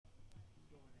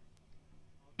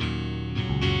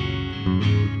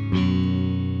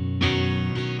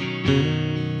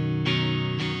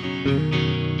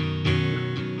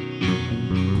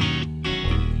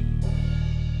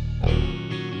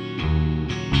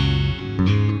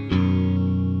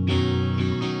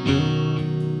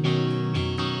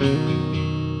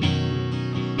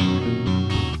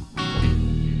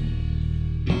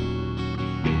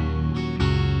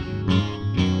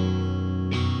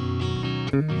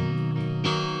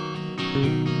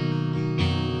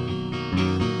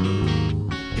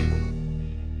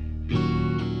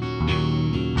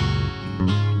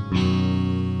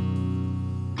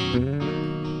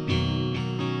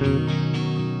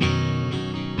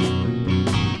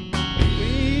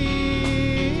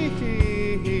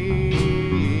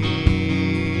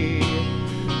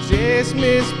Just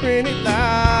misprinted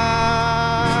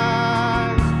lies.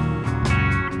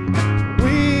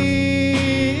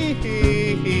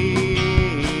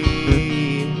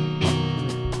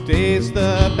 Tis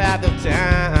the path of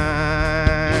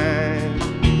time,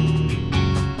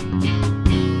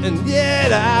 and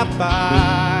yet I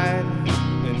fight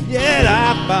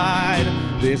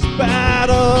this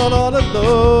battle all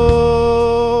alone.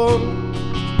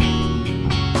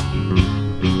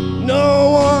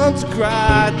 No one to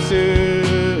cry to,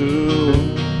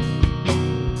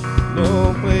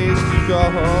 no place to go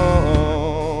home.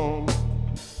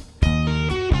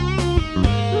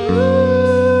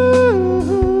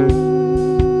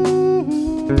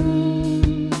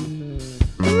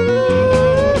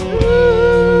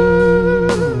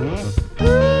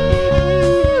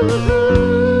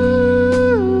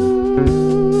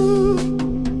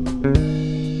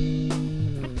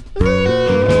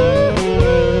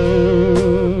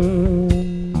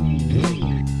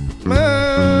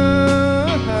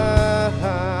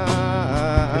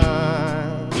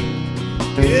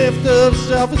 Gift of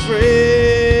self is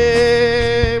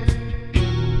raped.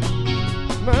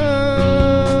 My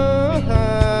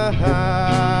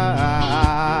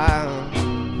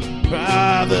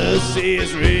privacy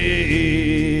is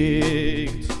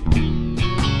rigged,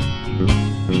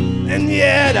 and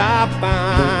yet I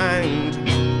find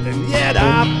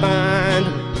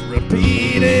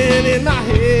repeating in my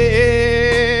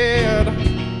head,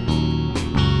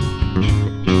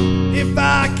 if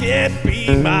I can't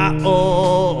be my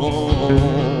own,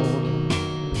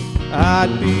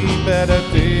 I'd be better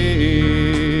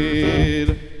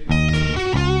dead.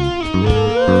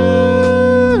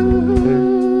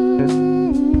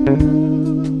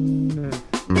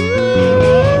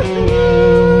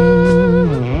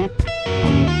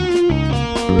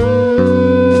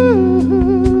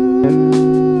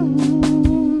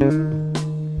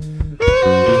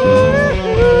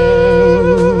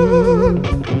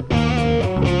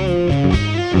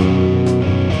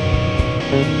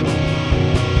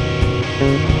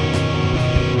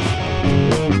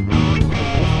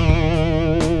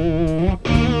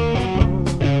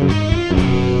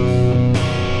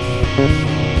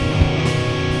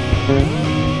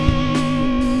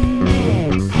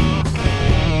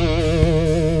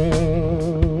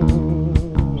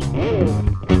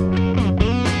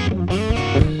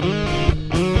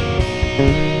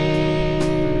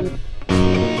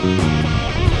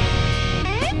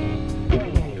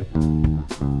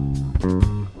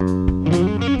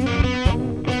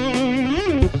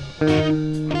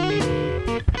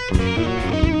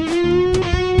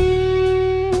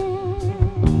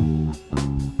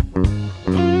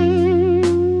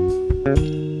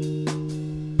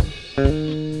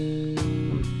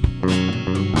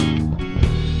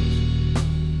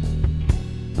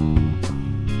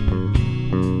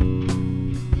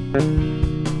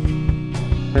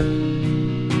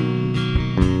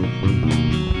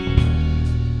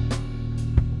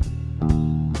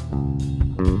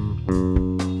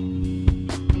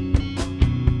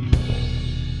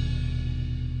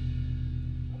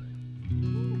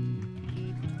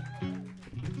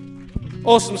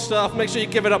 Awesome stuff. Make sure you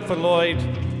give it up for Lloyd.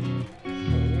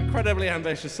 Incredibly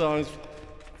ambitious songs.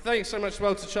 Thanks so much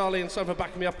to Charlie and Sam for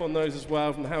backing me up on those as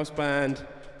well from the house band.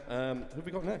 Who have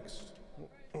we got next?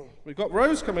 We've got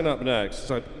Rose coming up next.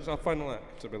 So it's our final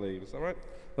act, I believe. Is that right?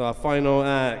 Our final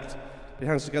act. Put your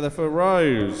hands together for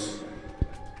Rose.